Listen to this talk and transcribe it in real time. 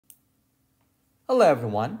Hello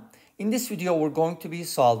everyone. In this video, we're going to be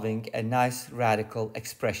solving a nice radical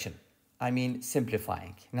expression. I mean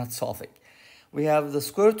simplifying, not solving. We have the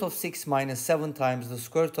square root of 6 minus 7 times the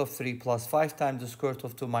square root of 3 plus 5 times the square root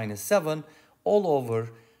of 2 minus 7 all over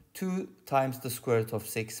 2 times the square root of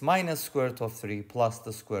 6 minus square root of 3 plus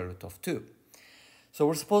the square root of 2. So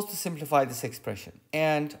we're supposed to simplify this expression,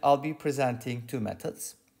 and I'll be presenting two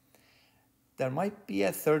methods. There might be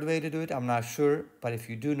a third way to do it, I'm not sure, but if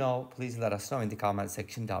you do know, please let us know in the comment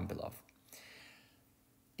section down below.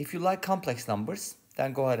 If you like complex numbers,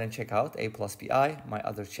 then go ahead and check out aplusbi, my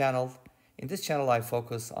other channel. In this channel, I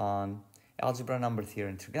focus on algebra, number theory,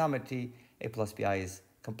 and trigonometry. aplusbi is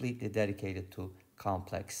completely dedicated to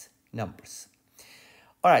complex numbers.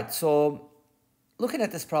 All right, so looking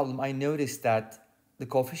at this problem, I noticed that the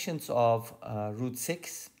coefficients of root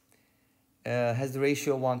 6 has the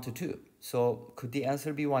ratio 1 to 2. So could the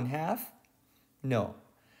answer be 1/2? No,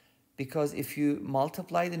 because if you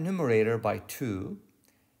multiply the numerator by 2,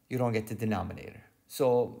 you don't get the denominator.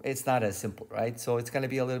 So it's not as simple, right? So it's going to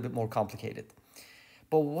be a little bit more complicated.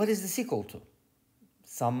 But what is this equal to?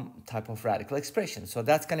 Some type of radical expression. So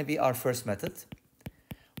that's going to be our first method.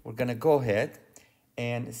 We're going to go ahead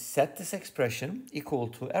and set this expression equal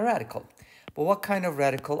to a radical. But what kind of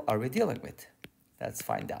radical are we dealing with? Let's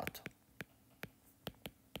find out.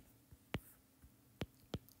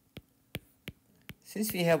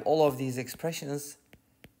 Since we have all of these expressions,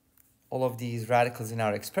 all of these radicals in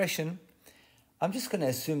our expression, I'm just going to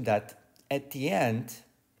assume that at the end,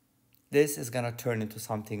 this is going to turn into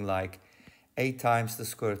something like a times the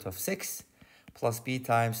square root of 6 plus b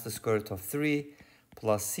times the square root of 3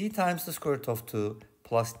 plus c times the square root of 2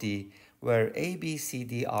 plus d, where a, b, c,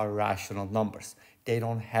 d are rational numbers. They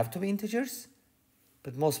don't have to be integers,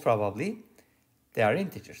 but most probably they are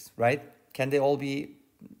integers, right?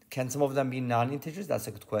 Can some of them be non-integers? That's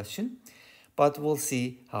a good question, but we'll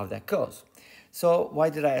see how that goes. So why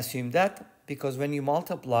did I assume that? Because when you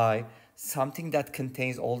multiply something that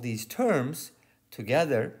contains all these terms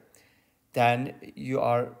together, then you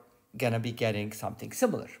are gonna be getting something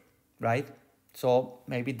similar, right? So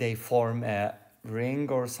maybe they form a ring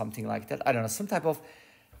or something like that. I don't know, some type of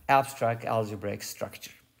abstract algebraic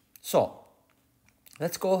structure. So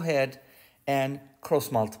let's go ahead and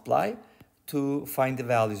cross multiply to find the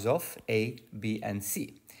values of a, b, and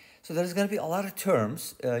c. So there's going to be a lot of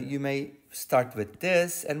terms. You may start with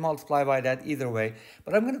this and multiply by that either way.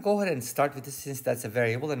 But I'm going to go ahead and start with this since that's a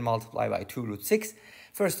variable and multiply by 2 root 6.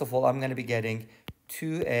 First of all, I'm going to be getting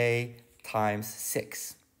 2a times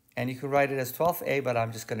 6. And you can write it as 12a, but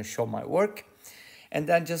I'm just going to show my work. And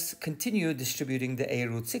then just continue distributing the a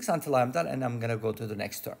root 6 until I'm done, and I'm going to go to the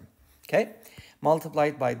next term. Okay?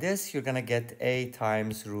 Multiplied by this, you're going to get a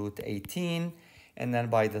times root 18. And then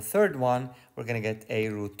by the third one, we're going to get a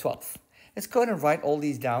root 12. Let's go ahead and write all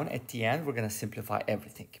these down. At the end, we're going to simplify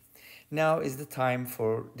everything. Now is the time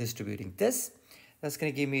for distributing this. That's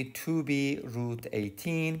going to give me 2b root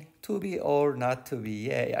 18. 2b or not 2b,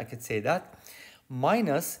 yeah, I could say that.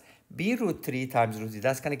 Minus b root 3 times root 3.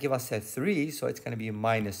 That's going to give us a 3, so it's going to be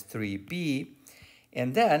minus 3b.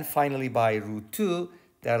 And then finally by root 2,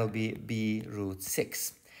 that'll be b root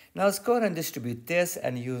 6. Now let's go ahead and distribute this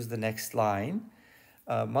and use the next line.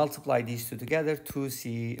 Multiply these two together,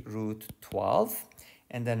 2c root 12,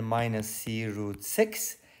 and then minus c root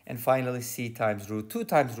 6. And finally, c times root 2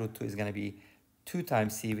 is going to be 2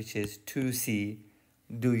 times c, which is 2c.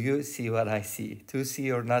 Do you see what I see?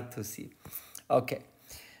 2c or not 2c? Okay.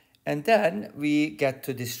 And then we get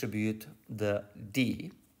to distribute the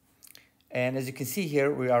d. And as you can see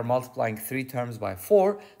here, we are multiplying 3 terms by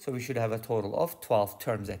 4, so we should have a total of 12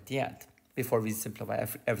 terms at the end, before we simplify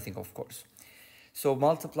everything, of course. So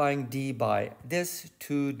multiplying d by this,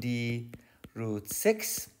 2d root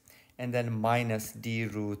 6, and then minus d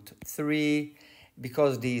root 3.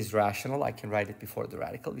 Because d is rational, I can write it before the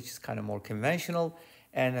radical, which is kind of more conventional.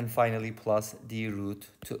 And then finally, plus d root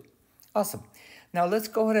 2. Awesome. Now let's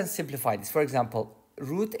go ahead and simplify this. For example,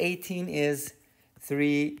 root 18 is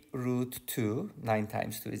 3 root 2, 9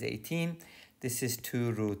 times 2 is 18. This is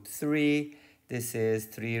 2 root 3. This is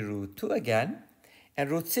 3 root 2 again.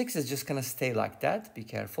 And root 6 is just going to stay like that. Be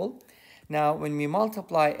careful. Now, when we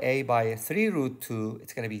multiply a by 3 root 2,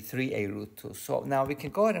 it's going to be 3a root 2. So now we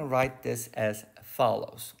can go ahead and write this as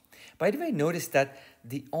follows. By the way, notice that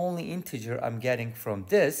the only integer I'm getting from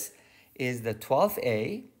this is the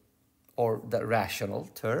 12a, or the rational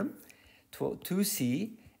term,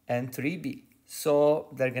 2c, and 3b. So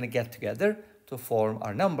they're going to get together to form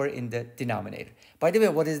our number in the denominator. By the way,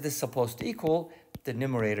 what is this supposed to equal? The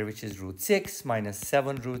numerator, which is root 6 minus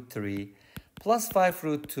 7 root 3 plus 5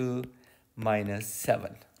 root 2 minus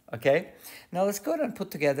 7. Okay, now let's go ahead and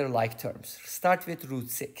put together like terms. Start with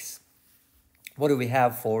root 6. What do we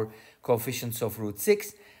have for coefficients of root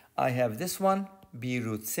 6? I have this one, b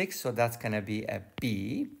root 6, so that's going to be a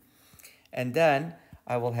b. And then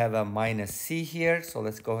I will have a minus c here, so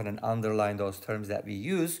let's go ahead and underline those terms that we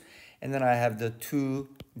use. And then I have the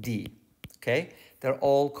 2d, okay? They're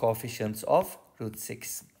all coefficients of root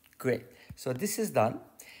 6. Great, so this is done.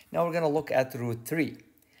 Now we're going to look at root 3.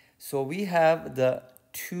 So we have the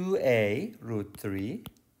 2a root 3,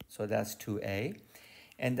 so that's 2a.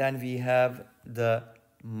 And then we have the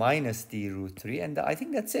minus d root 3, and I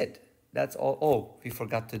think that's it. That's all. Oh, we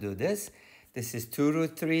forgot to do this. This is 2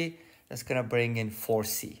 root 3. That's going to bring in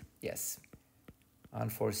 4c. Yes,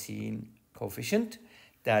 unforeseen coefficient.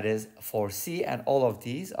 That is 4c, and all of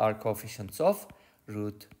these are coefficients of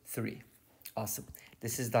root 3. Awesome.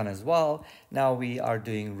 This is done as well. Now we are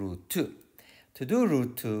doing root 2. To do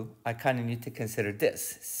root 2, I kind of need to consider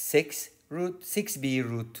this. 6b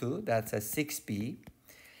root 2, that's a 6b.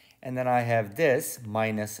 And then I have this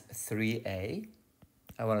minus 3a.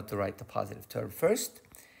 I wanted to write the positive term first.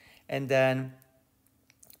 And then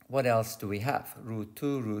what else do we have? Root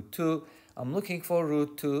 2. I'm looking for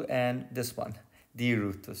root 2 and this one, d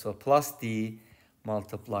root 2. So plus d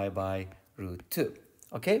multiplied by root 2.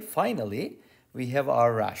 Okay, finally, we have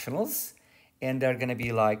our rationals. And they're going to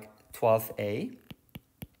be like 12a,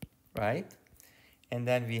 right? And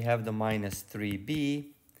then we have the minus 3b,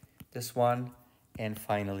 this one, and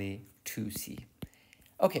finally 2c.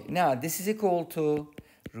 Okay, now this is equal to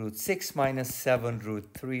root 6 minus 7 root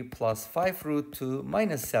 3 plus 5 root 2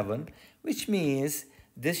 minus 7, which means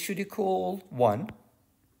this should equal 1.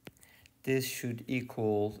 This should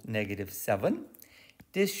equal negative 7.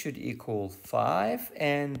 This should equal 5,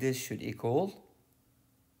 and this should equal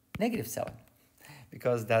negative 7.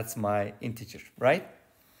 Because that's my integer, right?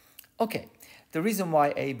 Okay, the reason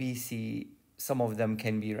why A, B, C, some of them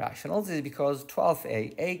can be rationals is because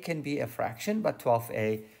 12a, a can be a fraction, but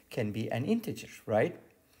 12a can be an integer, right?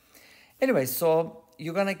 Anyway, so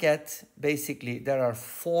you're gonna get, basically, there are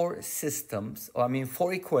 4 systems, or I mean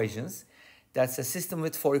 4 equations. That's a system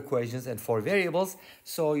with 4 equations and 4 variables,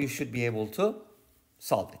 so you should be able to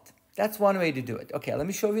solve it. That's one way to do it. Okay, let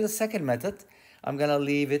me show you the second method. I'm going to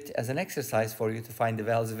leave it as an exercise for you to find the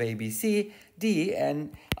values of A, B, C, D,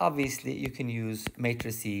 and obviously you can use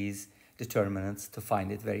matrices, determinants to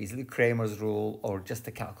find it very easily, Kramer's rule, or just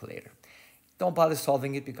a calculator. Don't bother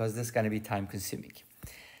solving it because this is going to be time consuming.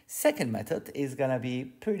 Second method is going to be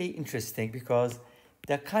pretty interesting because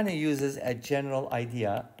that kind of uses a general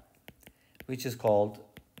idea which is called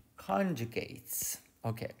conjugates,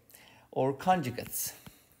 okay, or conjugates,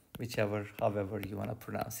 however you want to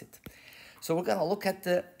pronounce it. So we're going to look at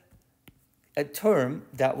a term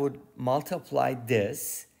that would multiply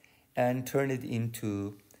this and turn it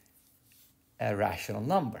into a rational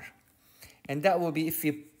number. And that will be, if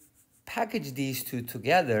we package these two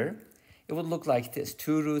together, it would look like this.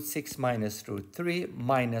 2 root 6 minus root 3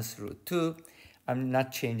 minus root 2. I'm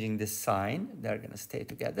not changing the sign. They're going to stay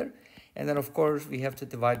together. And then, of course, we have to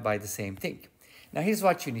divide by the same thing. Now, here's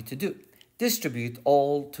what you need to do. Distribute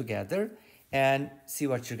all together and see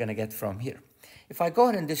what you're going to get from here. If I go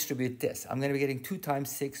ahead and distribute this, I'm going to be getting 2 times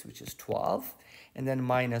 6, which is 12, and then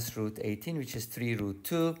minus root 18, which is 3 root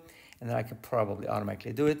 2, and then I could probably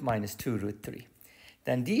automatically do it, minus 2 root 3.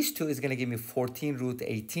 Then these 2 is going to give me 14 root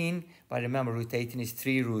 18, but remember root 18 is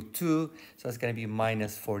 3 root 2, so it's going to be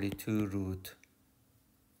minus 42 root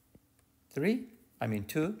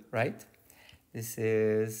 2, right? This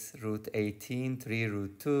is root 18, 3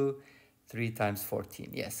 root 2, 3 times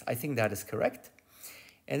 14. Yes, I think that is correct.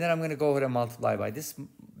 And then I'm going to go ahead and multiply by this.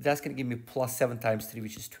 That's going to give me plus 7 times 3,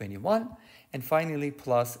 which is 21. And finally,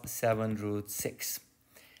 plus 7 root 6.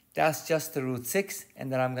 That's just the root 6. And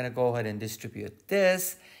then I'm going to go ahead and distribute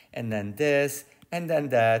this, and then this, and then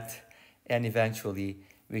that. And eventually,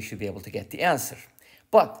 we should be able to get the answer.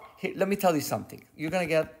 But here, let me tell you something. You're going to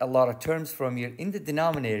get a lot of terms from here. In the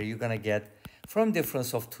denominator, you're going to get from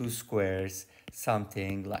difference of 2 squares,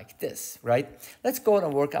 something like this, right? Let's go ahead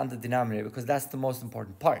and work on the denominator because that's the most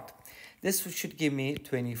important part. This should give me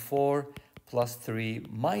 24 plus 3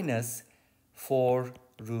 minus 4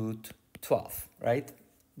 root 12, right?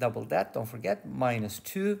 Double that, don't forget, minus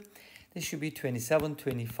 2. This should be 27,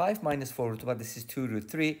 25 minus 4 root 12. This is 2 root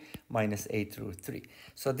 3 minus 8 root 3.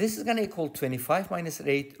 So this is going to equal 25 minus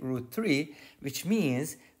 8 root 3, which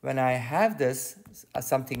means when I have this as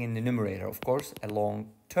something in the numerator, of course, a long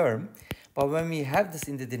term, but when we have this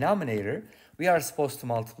in the denominator, we are supposed to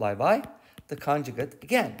multiply by the conjugate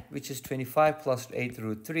again, which is 25 plus 8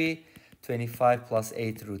 root 3, 25 plus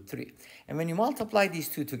 8 root 3. And when you multiply these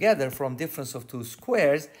two together from difference of two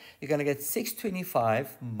squares, you're going to get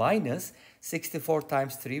 625 minus 64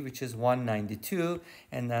 times 3, which is 192,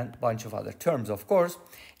 and then a bunch of other terms, of course,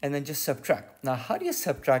 and then just subtract. Now, how do you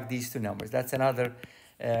subtract these two numbers? That's another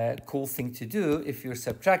cool thing to do if you're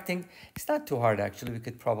subtracting. It's not too hard, actually. We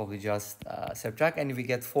could probably just subtract, and we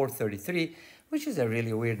get 433, which is a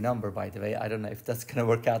really weird number, by the way. I don't know if that's going to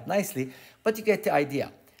work out nicely, but you get the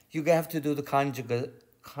idea. You have to do the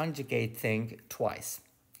conjugate thing twice,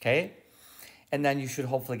 okay? And then you should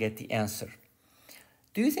hopefully get the answer.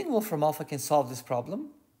 Do you think Wolfram Alpha can solve this problem?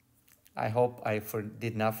 I hope I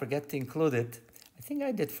did not forget to include it. I think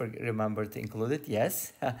I did remember to include it,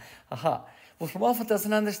 yes. Aha. Wolfram Alpha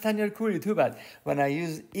doesn't understand your query, too bad. When I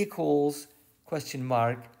use equals question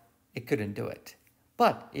mark, it couldn't do it.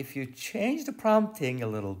 But if you change the prompting a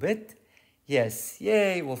little bit, yes,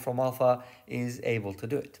 yay, Wolfram Alpha is able to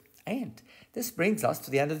do it. And this brings us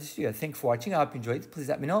to the end of this video. Thanks for watching. I hope you enjoyed it. Please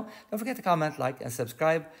let me know. Don't forget to comment, like, and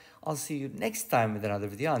subscribe. I'll see you next time with another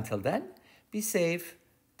video. Until then, be safe,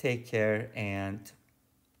 take care, and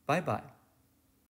bye-bye.